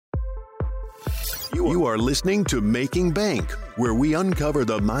You are listening to Making Bank, where we uncover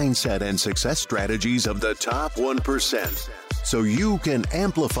the mindset and success strategies of the top 1%, so you can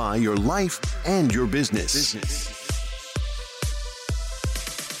amplify your life and your business.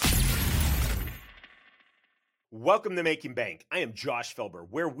 Welcome to Making Bank. I am Josh Felber,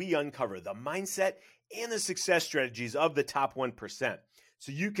 where we uncover the mindset and the success strategies of the top 1%,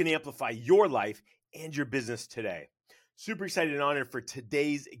 so you can amplify your life and your business today. Super excited and honored for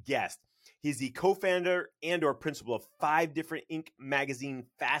today's guest. He's the co-founder and or principal of 5 different Inc. magazine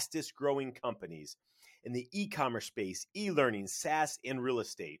fastest growing companies in the e-commerce space, e-learning, SaaS, and real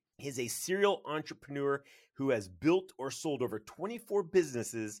estate. He's a serial entrepreneur who has built or sold over 24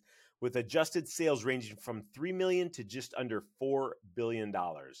 businesses with adjusted sales ranging from $3 million to just under $4 billion.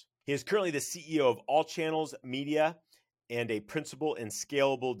 He is currently the CEO of All Channels Media and a principal in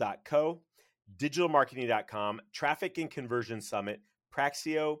Scalable.co, digitalmarketing.com, Traffic and Conversion Summit,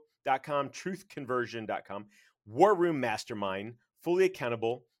 Praxio.com, TruthConversion.com, War Room Mastermind, Fully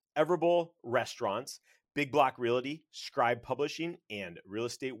Accountable, Everable Restaurants, Big Block Realty, Scribe Publishing, and Real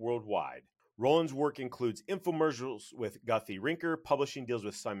Estate Worldwide. Roland's work includes infomercials with Guthrie Rinker, publishing deals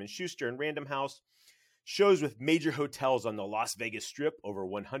with Simon Schuster and Random House, shows with major hotels on the Las Vegas Strip, over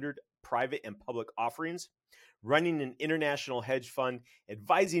 100 private and public offerings, running an international hedge fund,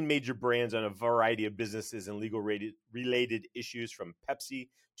 advising major brands on a variety of businesses and legal-related issues from Pepsi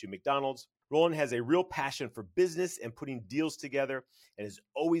to McDonald's. Roland has a real passion for business and putting deals together and is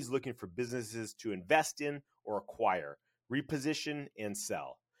always looking for businesses to invest in or acquire, reposition, and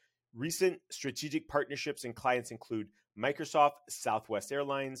sell. Recent strategic partnerships and clients include Microsoft, Southwest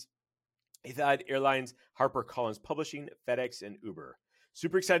Airlines, Etihad Airlines, HarperCollins Publishing, FedEx, and Uber.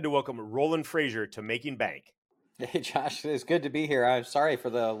 Super excited to welcome Roland Frasier to Making Bank. Hey, Josh, it's good to be here. I'm sorry for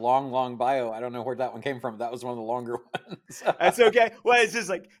the long bio. I don't know where that one came from. That was one of the longer ones. That's okay. Well, it's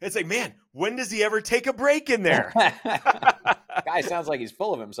like, man, when does he ever take a break in there? Guy sounds like he's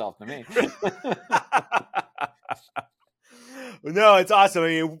full of himself to me. No, it's awesome. I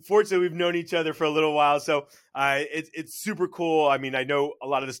mean, fortunately, we've known each other for a little while, so it's super cool. I mean, I know a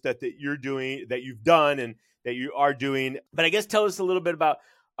lot of the stuff that you're doing, that you've done, and that you are doing. But I guess tell us a little bit about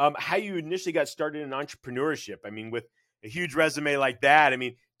how you initially got started in entrepreneurship. I mean, with a huge resume like that, I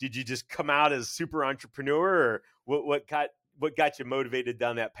mean, did you just come out as super entrepreneur, or what got you motivated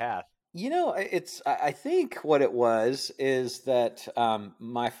down that path? You know, I think what it was is that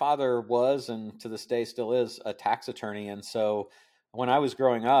my father was, and to this day still is, a tax attorney. And so when I was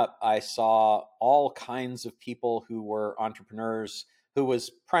growing up, I saw all kinds of people who were entrepreneurs, who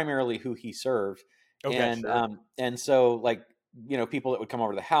was primarily who he served. Okay, and sure. And so, like, you know, people that would come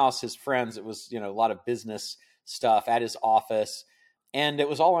over to the house, his friends, it was, you know, a lot of business stuff at his office, and it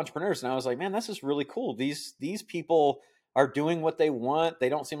was all entrepreneurs. And I was like, man, this is really cool. These people are doing what they want. They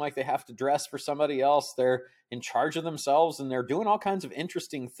don't seem like they have to dress for somebody else. They're in charge of themselves, and they're doing all kinds of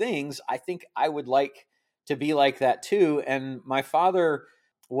interesting things. I think I would like to be like that too. And my father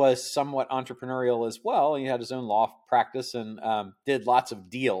was somewhat entrepreneurial as well. He had his own law practice and did lots of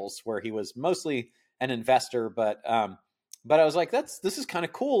deals where he was mostly an investor, but I was like, this is kind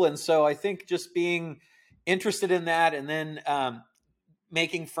of cool. And so I think just being interested in that, and then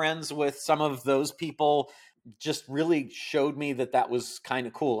making friends with some of those people, just really showed me that was kind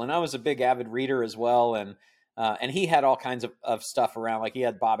of cool. And I was a big avid reader as well. And he had all kinds of stuff around. Like, he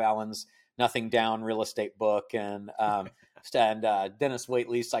had Bob Allen's Nothing Down real estate book, and Dennis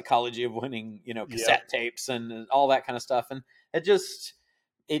Waitley's Psychology of Winning, you know, cassette tapes and all that kind of stuff. And it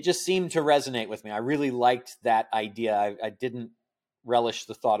just seemed to resonate with me. I really liked that idea. I didn't relish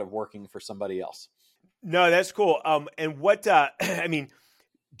the thought of working for somebody else. No, that's cool. And what, I mean,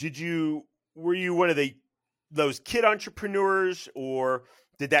 were you one of those kid entrepreneurs, or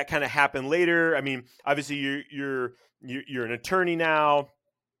did that kind of happen later? I mean, obviously you're an attorney now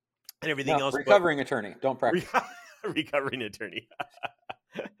and everything else. Recovering attorney. Don't practice. Recovering attorney.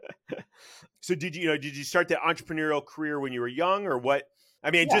 So did you start that entrepreneurial career when you were young, or what? I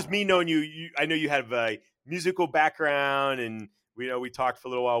mean, just me knowing you, I know you have a musical background, and we talked for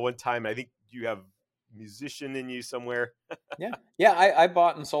a little while one time. I think you have musician in you somewhere. Yeah. I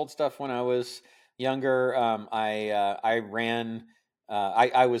bought and sold stuff when I was younger. I ran.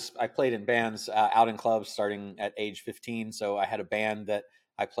 I played in bands out in clubs starting at age 15. So I had a band that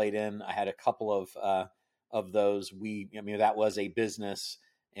I played in. I had a couple of those. That was a business,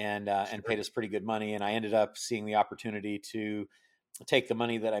 and paid us pretty good money. And I ended up seeing the opportunity to take the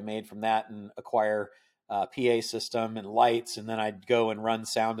money that I made from that and acquire PA system and lights, and then I'd go and run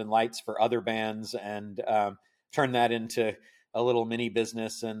sound and lights for other bands, and turn that into a little mini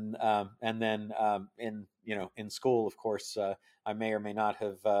business, and then in school, of course, I may or may not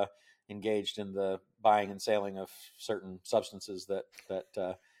have engaged in the buying and selling of certain substances that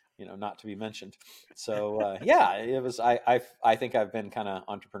not to be mentioned. So yeah, it was. I think I've been kind of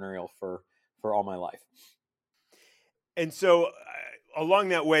entrepreneurial for all my life. And so along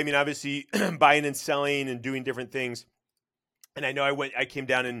that way, I mean, obviously buying and selling and doing different things. And I know I came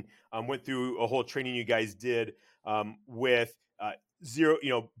down and went through a whole training you guys did with zero,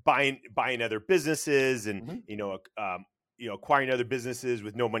 buying other businesses and, acquiring other businesses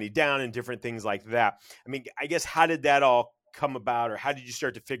with no money down and different things like that. I mean, I guess, how did that all come about, or how did you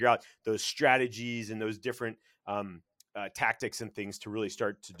start to figure out those strategies and those different tactics and things to really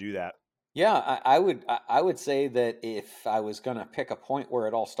start to do that? Yeah, I would say that if I was going to pick a point where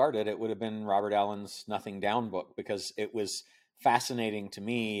it all started, it would have been Robert Allen's Nothing Down book, because it was fascinating to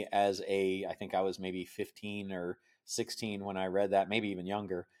me I think I was maybe 15 or 16 when I read that, maybe even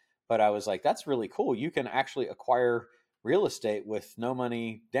younger. But I was like, that's really cool. You can actually acquire real estate with no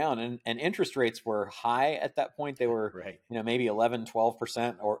money down, and interest rates were high at that point. They were, right, maybe 11,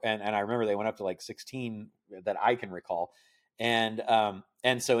 12%, and I remember they went up to like 16 that I can recall. And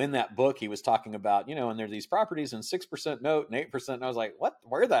so in that book, he was talking about, and there's these properties and 6% note and 8%. And I was like, what?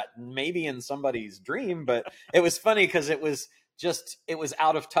 Where that? Maybe in somebody's dream. But it was funny because it was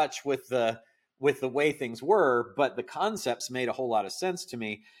out of touch with the way things were, but the concepts made a whole lot of sense to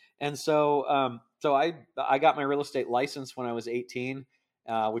me. And so, so I got my real estate license when I was 18,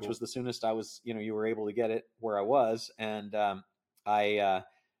 which was the soonest I was, you were able to get it where I was. And,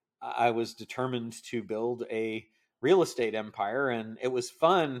 I was determined to build a real estate empire, and it was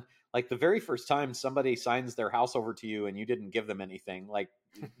fun. Like the very first time somebody signs their house over to you and you didn't give them anything, like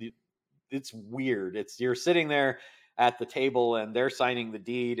it's weird. You're sitting there at the table and they're signing the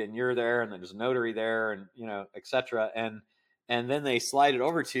deed and you're there and there's a notary there and, et cetera. And then they slide it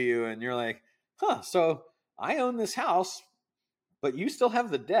over to you and you're like, so I own this house, but you still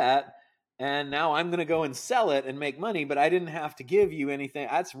have the debt. And now I'm going to go and sell it and make money, but I didn't have to give you anything.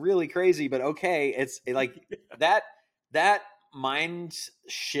 That's really crazy, but okay. It's like that mind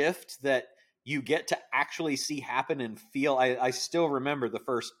shift that you get to actually see happen and feel. I still remember the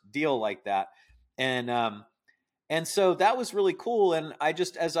first deal like that. And so that was really cool. And I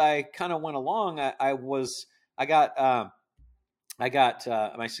just, as I kind of went along, I got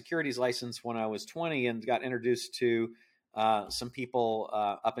my securities license when I was 20 and got introduced to some people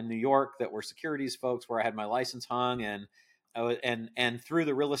up in New York that were securities folks, where I had my license hung, and through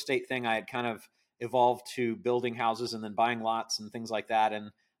the real estate thing, I had kind of evolved to building houses and then buying lots and things like that. And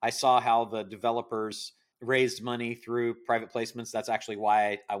I saw how the developers raised money through private placements. That's actually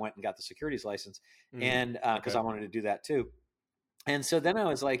why I went and got the securities license, and because I wanted to do that too. And so then I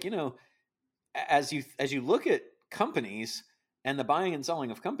was like, as you look at companies and the buying and selling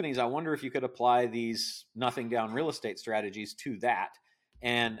of companies, I wonder if you could apply these nothing down real estate strategies to that.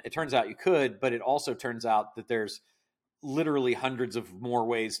 And it turns out you could, but it also turns out that there's literally hundreds of more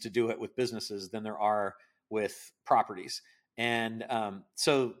ways to do it with businesses than there are with properties. And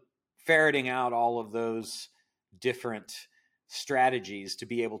so ferreting out all of those different strategies to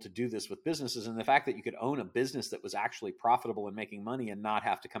be able to do this with businesses, and the fact that you could own a business that was actually profitable and making money and not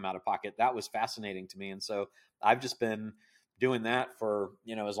have to come out of pocket, that was fascinating to me. And so I've just been doing that for,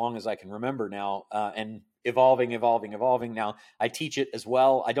 as long as I can remember now, and evolving. Now I teach it as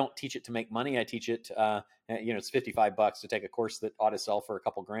well. I don't teach it to make money. I teach it, it's $55 to take a course that ought to sell for a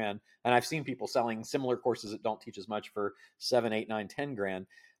couple grand. And I've seen people selling similar courses that don't teach as much for 7, 8, 9, 10 grand.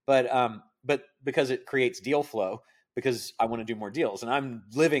 But because it creates deal flow, because I want to do more deals and I'm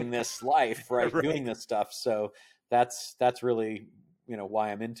living this life, right? Doing this stuff. So that's really,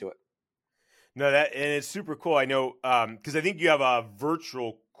 why I'm into it. No, and it's super cool. I know, because I think you have a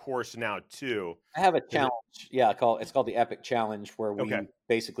virtual course now too. I have a challenge. Yeah, it's called the Epic Challenge, where we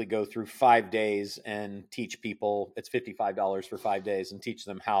basically go through 5 days and teach people. It's $55 for 5 days and teach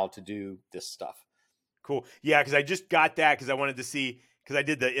them how to do this stuff. Cool. Yeah, because I just got that because I wanted to see, because I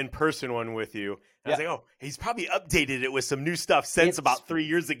did the in-person one with you. And I was like, oh, he's probably updated it with some new stuff since about 3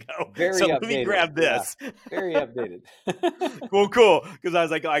 years ago. Very so updated. Let me grab this. Yeah, very updated. Well, cool. Because I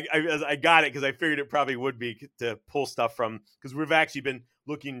was like, I got it because I figured it probably would be to pull stuff from, because we've actually been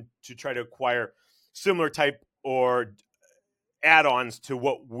looking to try to acquire similar type or add-ons to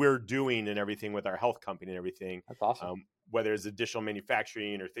what we're doing and everything with our health company and everything. That's awesome. Whether it's additional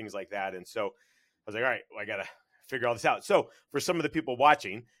manufacturing or things like that. And so I was like, all right, well, I got to figure all this out. So for some of the people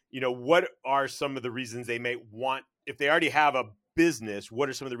watching, what are some of the reasons they may want, if they already have a business, what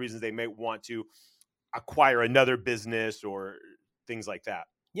are some of the reasons they may want to acquire another business or things like that?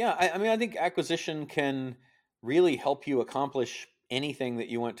 Yeah. I mean, I think acquisition can really help you accomplish anything that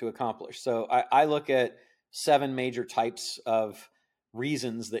you want to accomplish. So I look at 7 major types of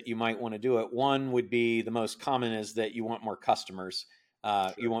reasons that you might want to do it. One would be, the most common, is that you want more customers.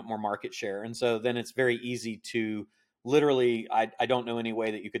 Sure. You want more market share. And so then it's very easy to literally, I don't know any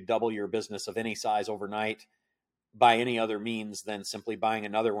way that you could double your business of any size overnight by any other means than simply buying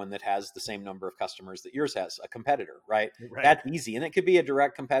another one that has the same number of customers that yours has, a competitor, right? That's easy. And it could be a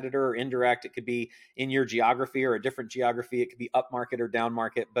direct competitor or indirect. It could be in your geography or a different geography. It could be up market or down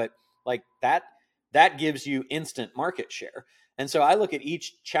market, but like that gives you instant market share. And so I look at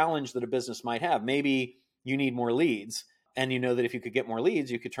each challenge that a business might have. Maybe you need more leads, and you know that if you could get more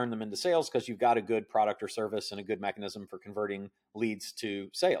leads, you could turn them into sales because you've got a good product or service and a good mechanism for converting leads to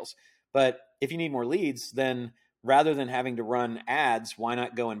sales. But if you need more leads, then rather than having to run ads, why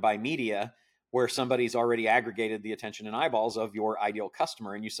not go and buy media where somebody's already aggregated the attention and eyeballs of your ideal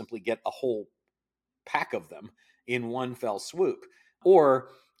customer, and you simply get a whole pack of them in one fell swoop? Or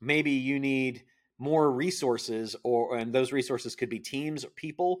maybe you need more resources, and those resources could be teams or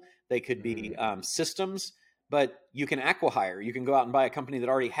people. They could be systems, but you can acqui-hire. You can go out and buy a company that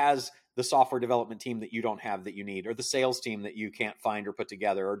already has the software development team that you don't have that you need, or the sales team that you can't find or put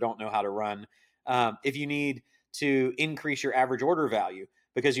together or don't know how to run. If you need to increase your average order value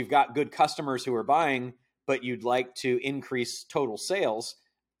because you've got good customers who are buying, but you'd like to increase total sales,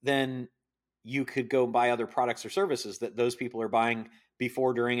 then you could go buy other products or services that those people are buying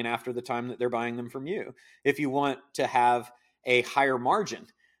before, during, and after the time that they're buying them from you. If you want to have a higher margin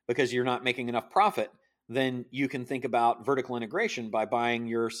because you're not making enough profit, then you can think about vertical integration by buying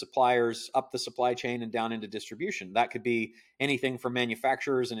your suppliers up the supply chain and down into distribution. That could be anything from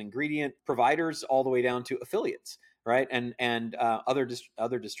manufacturers and ingredient providers all the way down to affiliates, right? And other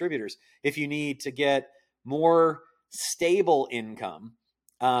distributors. If you need to get more stable income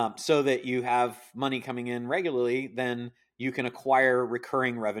so that you have money coming in regularly, then you can acquire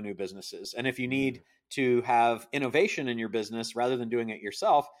recurring revenue businesses. And if you need to have innovation in your business rather than doing it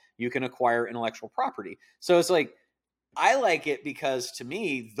yourself, you can acquire intellectual property. So it's like, I like it because to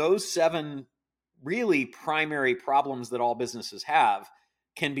me, those 7 really primary problems that all businesses have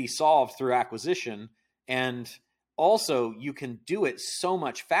can be solved through acquisition. And also you can do it so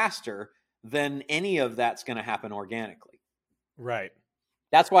much faster than any of that's going to happen organically. Right.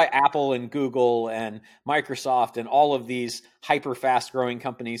 That's why Apple and Google and Microsoft and all of these hyper fast growing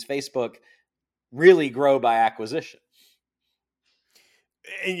companies, Facebook, really grow by acquisition.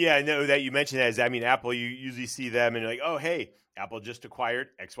 And yeah, I know that you mentioned that. I mean, Apple, you usually see them and you're like, oh, hey, Apple just acquired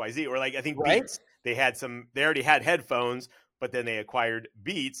XYZ. Or like, I think right? Beats, they already had headphones, but then they acquired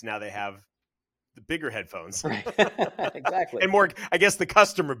Beats. Now they have the bigger headphones. Right. Exactly. And more, I guess, the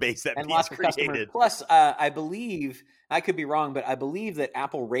customer base that and Beats lots of created. Customers. Plus, I believe, I could be wrong, but I believe that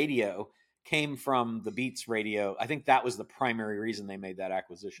Apple Radio came from the Beats radio. I think that was the primary reason they made that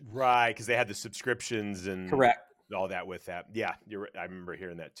acquisition. Right, because they had the subscriptions and correct all that with that. Yeah, you're right. I remember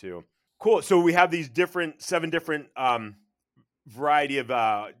hearing that too. Cool. So we have these 7 different variety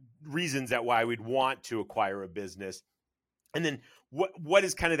of reasons that why we'd want to acquire a business. And then what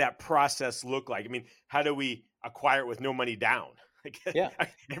does kind of that process look like? I mean, how do we acquire it with no money down? Yeah.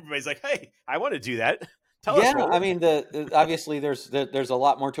 Everybody's like, hey, I want to do that. Tell us. I mean, obviously there's a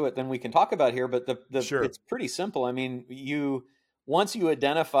lot more to it than we can talk about here, but Sure. It's pretty simple. I mean, once you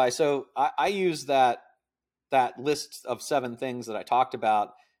identify, so I use that list of 7 things that I talked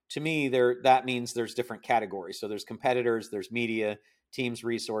about. To me, that means there's different categories. So there's competitors, there's media, teams,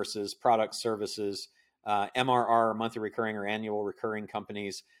 resources, products, services, MRR, monthly recurring or annual recurring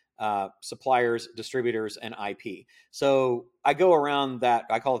companies, suppliers, distributors, and IP. So I go around that,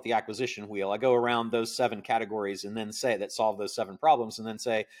 I call it the acquisition wheel. I go around those 7 categories and then say that solve those 7 problems, and then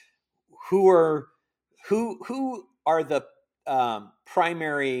say, who are the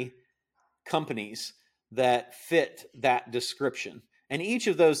primary companies that fit that description? And each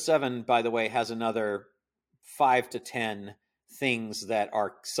of those 7, by the way, has another 5 to 10 things that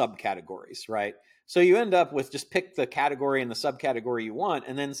are subcategories, right? So you end up with just pick the category and the subcategory you want,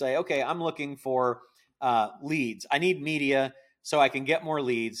 and then say, okay, I'm looking for leads. I need media so I can get more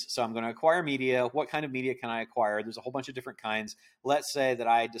leads. So I'm going to acquire media. What kind of media can I acquire? There's a whole bunch of different kinds. Let's say that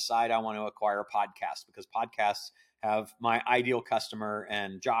I decide I want to acquire a podcast because podcasts have my ideal customer,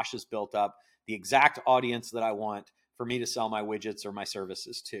 and Josh has built up the exact audience that I want for me to sell my widgets or my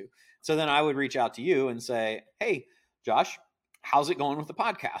services to. So then I would reach out to you and say, hey, Josh, how's it going with the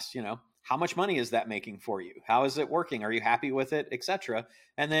podcast? How much money is that making for you? How is it working? Are you happy with it, etc.?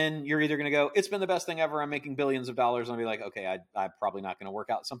 And then you're either going to go, it's been the best thing ever. I'm making billions of dollars. And I'll be like, okay, I'm probably not going to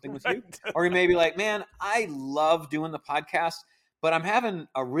work out something with you. Or you may be like, man, I love doing the podcast, but I'm having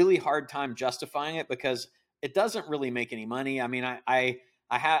a really hard time justifying it because it doesn't really make any money. I mean, I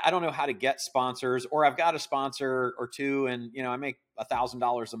don't know how to get sponsors, or I've got a sponsor or two and, I make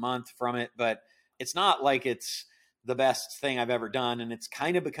 $1,000 a month from it, but it's not like it's the best thing I've ever done. And it's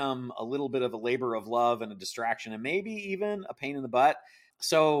kind of become a little bit of a labor of love and a distraction and maybe even a pain in the butt.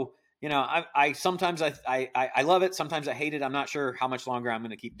 So, I sometimes I love it. Sometimes I hate it. I'm not sure how much longer I'm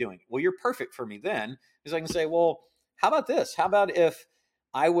going to keep doing it. Well, you're perfect for me then, because I can say, well, how about this? How about if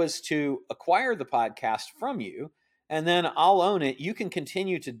I was to acquire the podcast from you, and then I'll own it. You can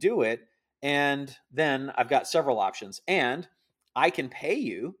continue to do it. And then I've got several options, and I can pay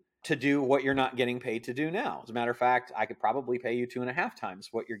you to do what you're not getting paid to do now. As a matter of fact, I could probably pay you 2.5 times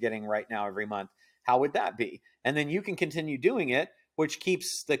what you're getting right now every month. How would that be? And then you can continue doing it, which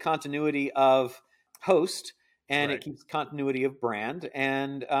keeps the continuity of host, and it keeps continuity of brand.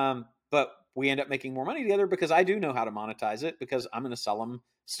 And, but we end up making more money together because I do know how to monetize it, because I'm going to sell them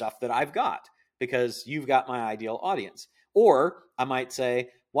stuff that I've got, because you've got my ideal audience. Or I might say,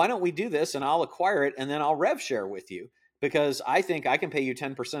 why don't we do this and I'll acquire it and then I'll rev share with you, because I think I can pay you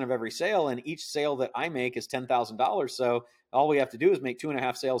 10% of every sale, and each sale that I make is $10,000. So all we have to do is make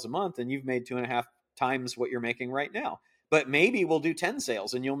 2.5 sales a month, and you've made 2.5 times what you're making right now. But maybe we'll do 10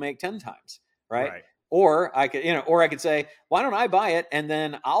 sales and you'll make 10 times, right? Or I could say, why don't I buy it and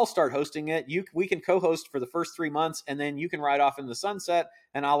then I'll start hosting it. We can co-host for the first 3 months, and then you can ride off in the sunset,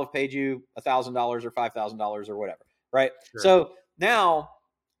 and I'll have paid you $1,000 or $5,000 or whatever, right? Sure. So now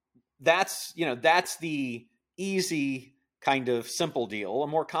that's the easy kind of simple deal. A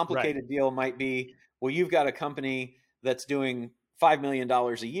more complicated deal might be, well, you've got a company that's doing $5 million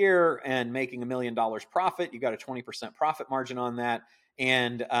a year and making $1 million profit. You got a 20% profit margin on that.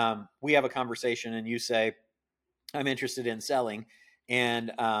 And we have a conversation, and you say, I'm interested in selling.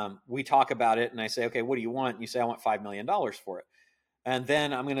 And we talk about it, and I say, okay, what do you want? And you say, I want $5 million for it. And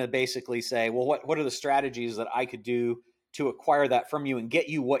then I'm going to basically say, well, what are the strategies that I could do to acquire that from you and get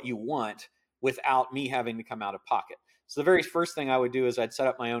you what you want without me having to come out of pocket? So the very first thing I would do is I'd set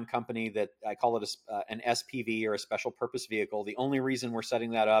up my own company that I call it an SPV, or a special purpose vehicle. The only reason we're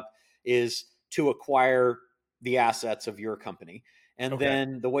setting that up is to acquire the assets of your company. And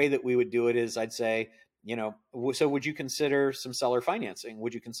then the way that we would do it is I'd say, so would you consider some seller financing?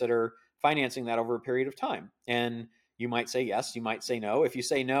 Would you consider financing that over a period of time? And you might say yes, you might say no. If you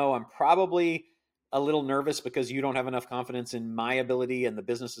say no, I'm probably a little nervous because you don't have enough confidence in my ability and the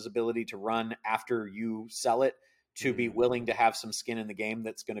business's ability to run after you sell it, to be willing to have some skin in the game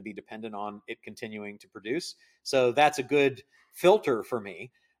that's going to be dependent on it continuing to produce. So that's a good filter for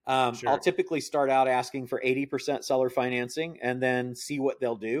me. Sure. I'll typically start out asking for 80% seller financing and then see what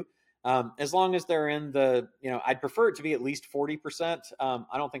they'll do. As long as they're in the, I'd prefer it to be at least 40%.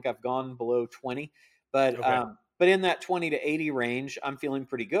 I don't think I've gone below 20, but in that 20 to 80 range, I'm feeling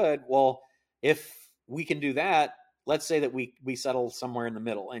pretty good. Well, if we can do that, let's say that we settle somewhere in the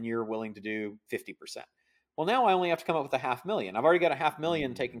middle and you're willing to do 50%. Well, now I only have to come up with $500,000. I've already got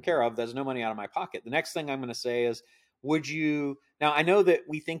 $500,000 taken care of. There's no money out of my pocket. The next thing I'm going to say is, now I know that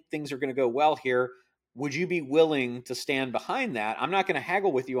we think things are going to go well here. Would you be willing to stand behind that? I'm not going to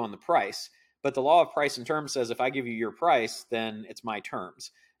haggle with you on the price, but the law of price and terms says if I give you your price, then it's my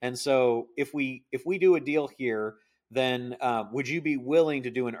terms. And so if we do a deal here, then would you be willing to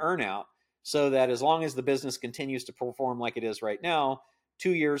do an earnout so that as long as the business continues to perform like it is right now,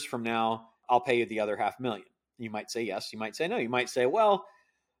 2 years from now, I'll pay you the other $500,000. You might say yes. You might say no. You might say, well,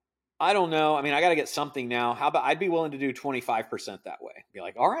 I don't know. I mean, I got to get something now. How about I'd be willing to do 25% that way? Be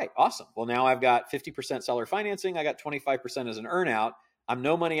like, all right, awesome. Well, now I've got 50% seller financing. I got 25% as an earnout. I'm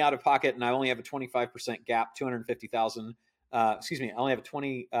no money out of pocket, and I only have a 25% gap, 250,000. I only have a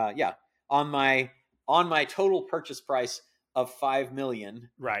 20. On my total purchase price of $5 million.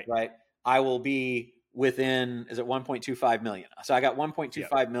 Right. I will be within, is it 1.25 million? So I got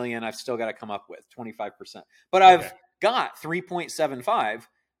 1.25 million. I've still got to come up with 25%, but I've got 3.75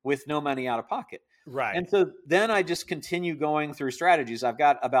 with no money out of pocket. Right. And so then I just continue going through strategies. I've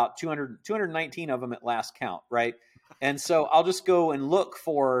got about 219 of them at last count. Right. And so I'll just go and look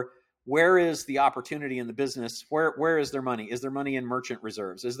for, where is the opportunity in the business? Where is there money? Is there money in merchant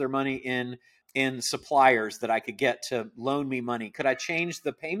reserves? Is there money in suppliers that I could get to loan me money? Could I change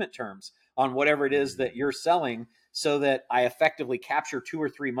the payment terms on whatever it is that you're selling so that I effectively capture 2 or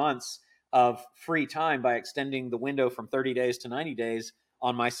 3 months of free time by extending the window from 30 days to 90 days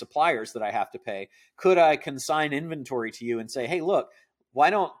on my suppliers that I have to pay? Could I consign inventory to you and say, hey, look,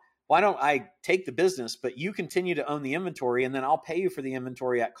 why don't I take the business, but you continue to own the inventory, and then I'll pay you for the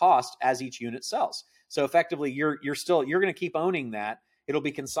inventory at cost as each unit sells. So effectively, you're going to keep owning that. It'll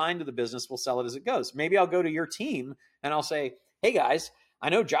be consigned to the business. We'll sell it as it goes. Maybe I'll go to your team and I'll say, hey guys, I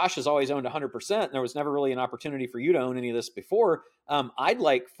know Josh has always owned 100%. And there was never really an opportunity for you to own any of this before. I'd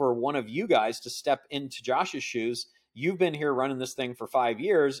like for one of you guys to step into Josh's shoes. You've been here running this thing for 5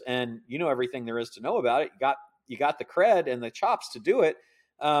 years, and you know everything there is to know about it. You got the cred and the chops to do it.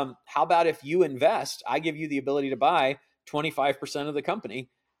 How about if you invest? I give you the ability to buy 25% of the company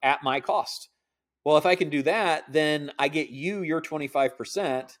at my cost. Well, if I can do that, then I get you your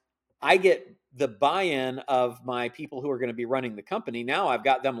 25%. I get the buy-in of my people who are going to be running the company. Now I've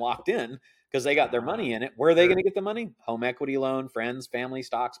got them locked in because they got their money in it. Where are they going to get the money? Home equity loan, friends, family,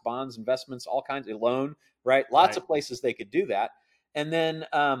 stocks, bonds, investments, all kinds of loan, right? Lots of places they could do that. And then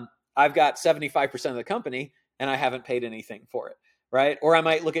I've got 75% of the company and I haven't paid anything for it, right? Or I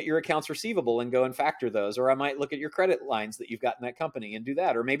might look at your accounts receivable and go and factor those. Or I might look at your credit lines that you've got in that company and do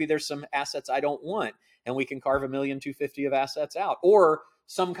that. Or maybe there's some assets I don't want and we can carve $1,250,000 of assets out, or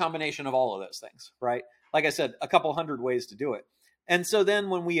some combination of all of those things, right? Like I said, a couple hundred ways to do it. And so then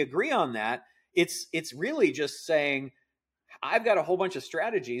when we agree on that, it's really just saying, I've got a whole bunch of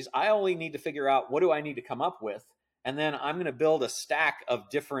strategies. I only need to figure out what do I need to come up with. And then I'm going to build a stack of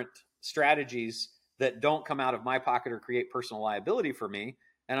different strategies that don't come out of my pocket or create personal liability for me.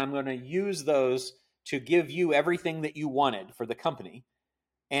 And I'm going to use those to give you everything that you wanted for the company.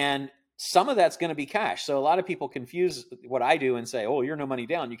 And some of that's going to be cash. So a lot of people confuse what I do and say, oh, you're no money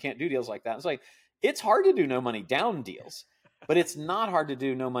down. You can't do deals like that. It's like, it's hard to do no money down deals, but it's not hard to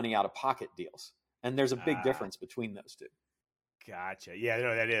do no money out of pocket deals. And there's a big difference between those two. Gotcha. Yeah,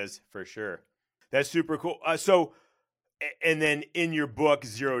 no, that is for sure. That's super cool. So, and then in your book,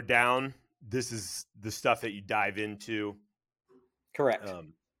 Zero Down, this is the stuff that you dive into. Correct.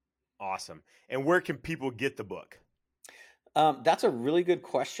 Awesome. And where can people get the book? That's a really good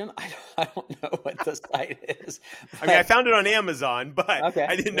question. I don't know what the site is. I mean, I found it on Amazon, but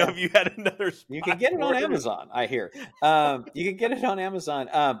I didn't know if you had another spot. You can get it on Amazon, I hear. You can get it on Amazon.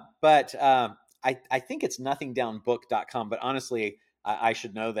 But I think it's nothingdownbook.com, but honestly, I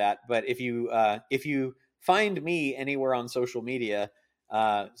should know that. But if you find me anywhere on social media,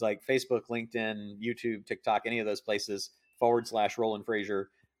 it's like Facebook, LinkedIn, YouTube, TikTok, any of those places, / Roland Frazier,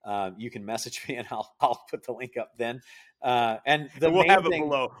 you can message me and I'll put the link up then. And we'll have it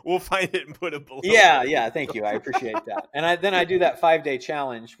below. We'll find it and put it below. Yeah. Thank you. I appreciate that. And I do that 5-day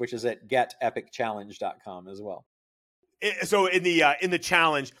challenge, which is at getepicchallenge.com as well. So in the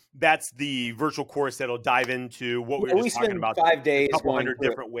challenge, that's the virtual course that'll dive into what we were just talking about. 5 days, a couple hundred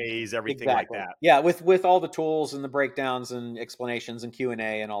different ways, everything like that. Yeah, with all the tools and the breakdowns and explanations and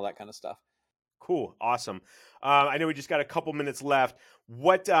Q&A and all that kind of stuff. Cool, awesome. I know we just got a couple minutes left.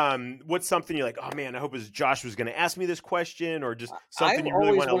 What's something you're like, oh man, I hope Josh was going to ask me this question, or just something you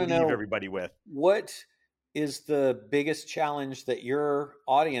really want to leave everybody with? What is the biggest challenge that your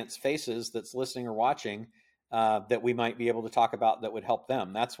audience faces that's listening or watching that we might be able to talk about that would help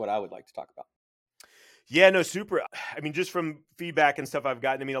them? That's what I would like to talk about. Yeah, no, super. I mean, just from feedback and stuff I've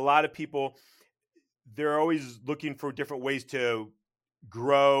gotten, I mean, a lot of people, they're always looking for different ways to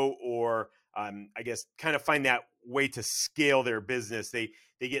grow or I guess kind of find that way to scale their business. They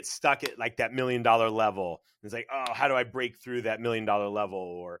get stuck at like that $1 million level. It's like, oh, how do I break through that $1 million level,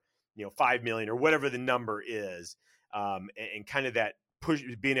 or 5 million, or whatever the number is, and kind of that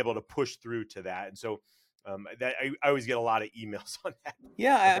being able to push through to that. And so that I always get a lot of emails on that.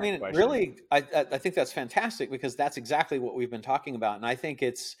 Yeah, I mean, really, I think that's fantastic, because that's exactly what we've been talking about. And I think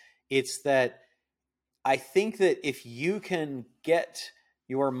it's that I think that if you can get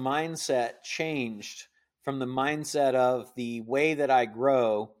your mindset changed from the mindset of the way that I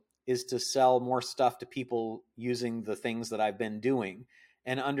grow is to sell more stuff to people using the things that I've been doing,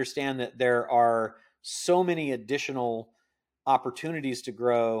 and understand that there are so many additional opportunities to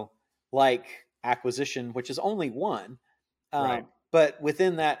grow, like acquisition, which is only one. Right. But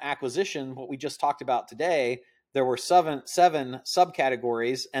within that acquisition, what we just talked about today, there were seven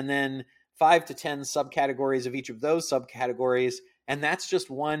subcategories, and then 5 to 10 subcategories of each of those subcategories. And that's just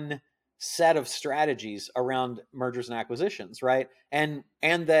one set of strategies around mergers and acquisitions, right? And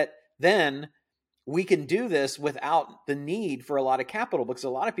that then we can do this without the need for a lot of capital, because a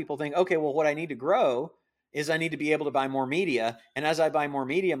lot of people think, okay, well, what I need to grow is I need to be able to buy more media. And as I buy more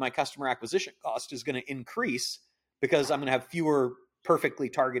media, my customer acquisition cost is going to increase, because I'm going to have fewer perfectly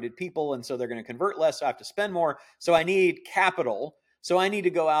targeted people. And so they're going to convert less. So I have to spend more. So I need capital. So I need to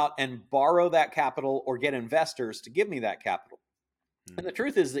go out and borrow that capital or get investors to give me that capital. And the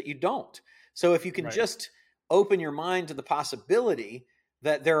truth is that you don't. So if you can just open your mind to the possibility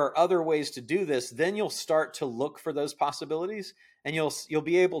that there are other ways to do this, then you'll start to look for those possibilities, and you'll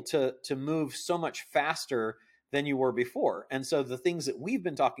be able to move so much faster than you were before. And so the things that we've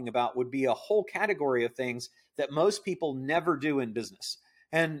been talking about would be a whole category of things that most people never do in business.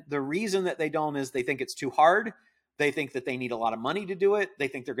 And the reason that they don't is they think it's too hard. They think that they need a lot of money to do it. They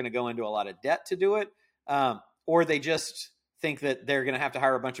think they're going to go into a lot of debt to do it. Or they just think that they're going to have to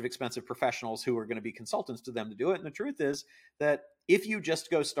hire a bunch of expensive professionals who are going to be consultants to them to do it. And the truth is that if you just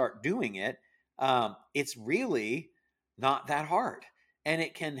go start doing it, it's really not that hard. And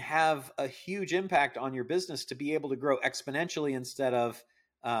it can have a huge impact on your business to be able to grow exponentially instead of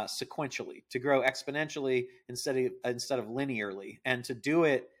sequentially, to grow exponentially instead of linearly, and to do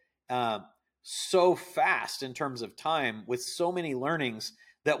it so fast in terms of time with so many learnings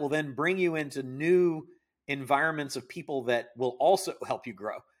that will then bring you into new environments of people that will also help you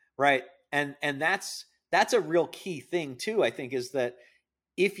grow, right? And that's a real key thing too, I think, is that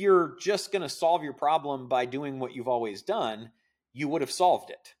if you're just going to solve your problem by doing what you've always done, you would have solved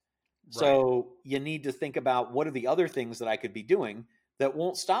it. Right. So you need to think about, what are the other things that I could be doing that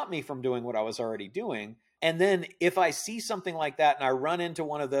won't stop me from doing what I was already doing? And then if I see something like that and I run into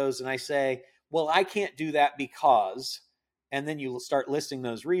one of those and I say, well, I can't do that because, and then you start listing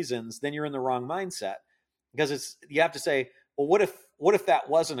those reasons, then you're in the wrong mindset. Because you have to say, well, what if that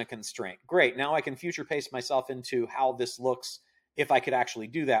wasn't a constraint? Great. Now I can future pace myself into how this looks if I could actually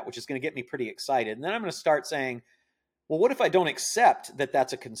do that, which is going to get me pretty excited. And then I'm going to start saying, well, what if I don't accept that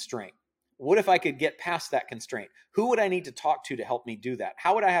that's a constraint? What if I could get past that constraint? Who would I need to talk to help me do that?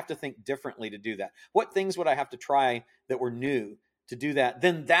 How would I have to think differently to do that? What things would I have to try that were new to do that?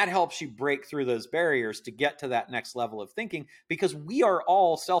 Then that helps you break through those barriers to get to that next level of thinking, because we are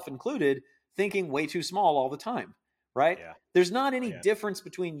all, self-included, thinking way too small all the time, right? Yeah. There's not any difference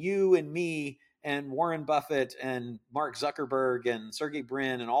between you and me and Warren Buffett and Mark Zuckerberg and Sergey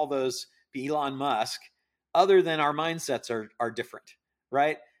Brin and all those, Elon Musk, other than our mindsets are different,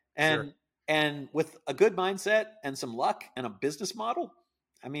 right? And with a good mindset and some luck and a business model,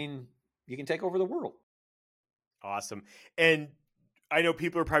 I mean, you can take over the world. Awesome. And I know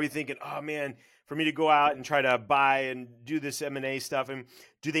people are probably thinking, oh man, for me to go out and try to buy and do this M&A stuff, and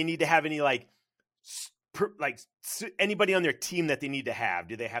do they need to have any like anybody on their team that they need to have?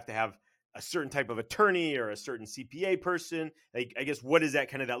 Do they have to have a certain type of attorney or a certain CPA person? Like, I guess, what is that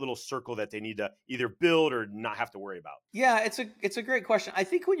kind of that little circle that they need to either build or not have to worry about? Yeah, it's a great question. I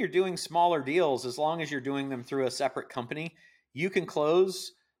think when you're doing smaller deals, as long as you're doing them through a separate company, you can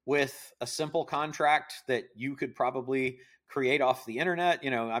close with a simple contract that you could probably create off the internet.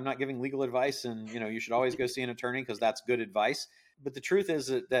 I'm not giving legal advice, and you should always go see an attorney because that's good advice. But the truth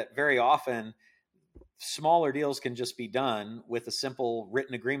is that very often smaller deals can just be done with a simple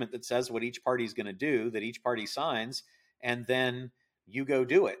written agreement that says what each party is going to do, that each party signs, and then you go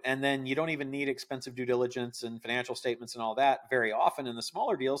do it. And then you don't even need expensive due diligence and financial statements and all that very often in the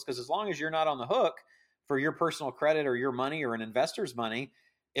smaller deals, because as long as you're not on the hook for your personal credit or your money or an investor's money,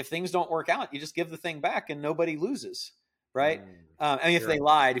 if things don't work out, you just give the thing back and nobody loses. Right. If they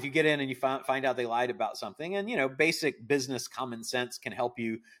lied, if you get in and you find out they lied about something, and, basic business common sense can help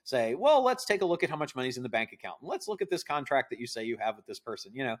you say, well, let's take a look at how much money's in the bank account. And let's look at this contract that you say you have with this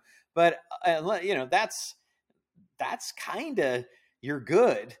person, but that's kind of, you're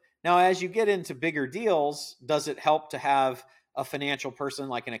good. Now, as you get into bigger deals, does it help to have a financial person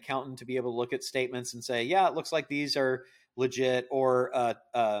like an accountant to be able to look at statements and say, yeah, it looks like these are legit, or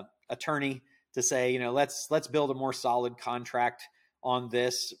attorney to say, let's build a more solid contract on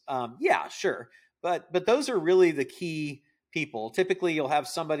this. Yeah, sure. But those are really the key people. Typically, you'll have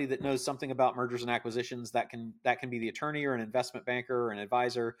somebody that knows something about mergers and acquisitions. That can be the attorney or an investment banker or an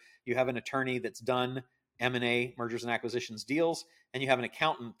advisor. You have an attorney that's done M&A, mergers and acquisitions deals, and you have an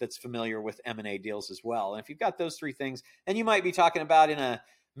accountant that's familiar with M&A deals as well. And if you've got those three things, and you might be talking about in a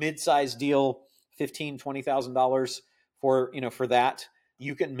mid-sized deal, $15,000, $20,000 for that,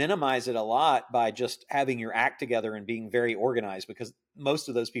 you can minimize it a lot by just having your act together and being very organized, because most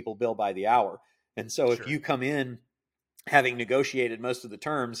of those people bill by the hour. And so if you come in having negotiated most of the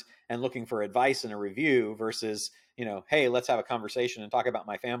terms and looking for advice and a review versus, hey, let's have a conversation and talk about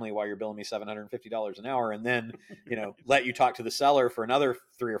my family while you're billing me $750 an hour, and then, let you talk to the seller for another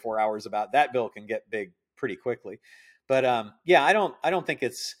 3 or 4 hours about that, bill can get big pretty quickly. But I don't think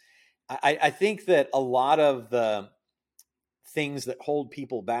it's, I think that a lot of the things that hold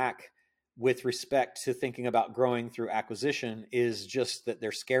people back with respect to thinking about growing through acquisition is just that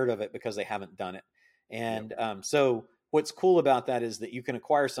they're scared of it because they haven't done it. And so what's cool about that is that you can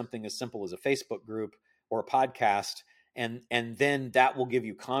acquire something as simple as a Facebook group or a podcast, and then that will give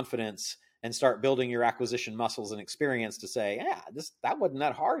you confidence and start building your acquisition muscles and experience to say, yeah, that wasn't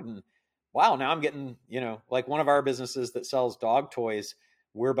that hard. And wow, now I'm getting, like one of our businesses that sells dog toys,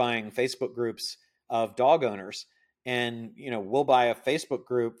 we're buying Facebook groups of dog owners. And, we'll buy a Facebook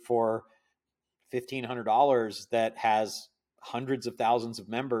group for $1,500 that has hundreds of thousands of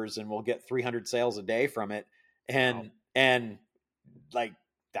members and we'll get 300 sales a day from it. And like,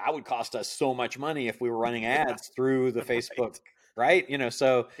 that would cost us so much money if we were running ads through the Facebook, right?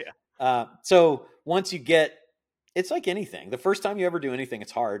 So once you get, it's like anything. The first time you ever do anything,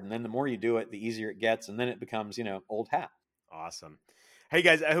 it's hard. And then the more you do it, the easier it gets. And then it becomes, old hat. Awesome. Hey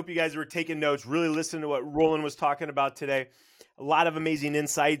guys, I hope you guys were taking notes, really listening to what Roland was talking about today. A lot of amazing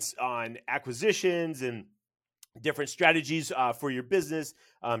insights on acquisitions and different strategies for your business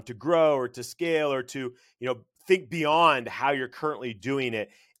to grow or to scale or to, think beyond how you're currently doing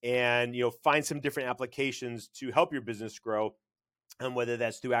it and, find some different applications to help your business grow. And whether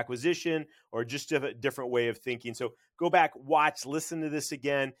that's through acquisition or just a different way of thinking. So go back, watch, listen to this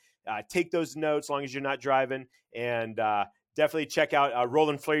again, take those notes as long as you're not driving, and definitely check out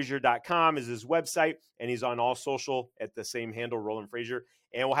RolandFrazier.com is his website, and he's on all social at the same handle, Roland Frazier.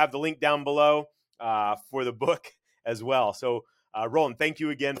 And we'll have the link down below for the book as well. So Roland, thank you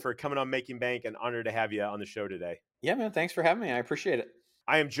again for coming on Making Bank. An honor to have you on the show today. Yeah, man. Thanks for having me. I appreciate it.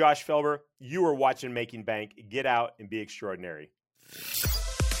 I am Josh Felber. You are watching Making Bank. Get out and be extraordinary.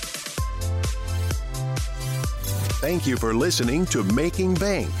 Thank you for listening to Making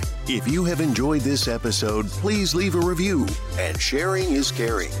Bank. If you have enjoyed this episode, please leave a review, and sharing is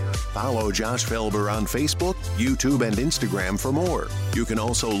caring. Follow Josh Felber on Facebook, YouTube, and Instagram for more. You can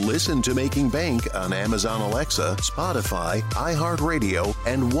also listen to Making Bank on Amazon Alexa, Spotify, iHeartRadio,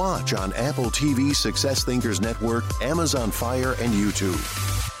 and watch on Apple TV, Success Thinkers Network, Amazon Fire, and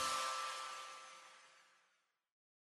YouTube.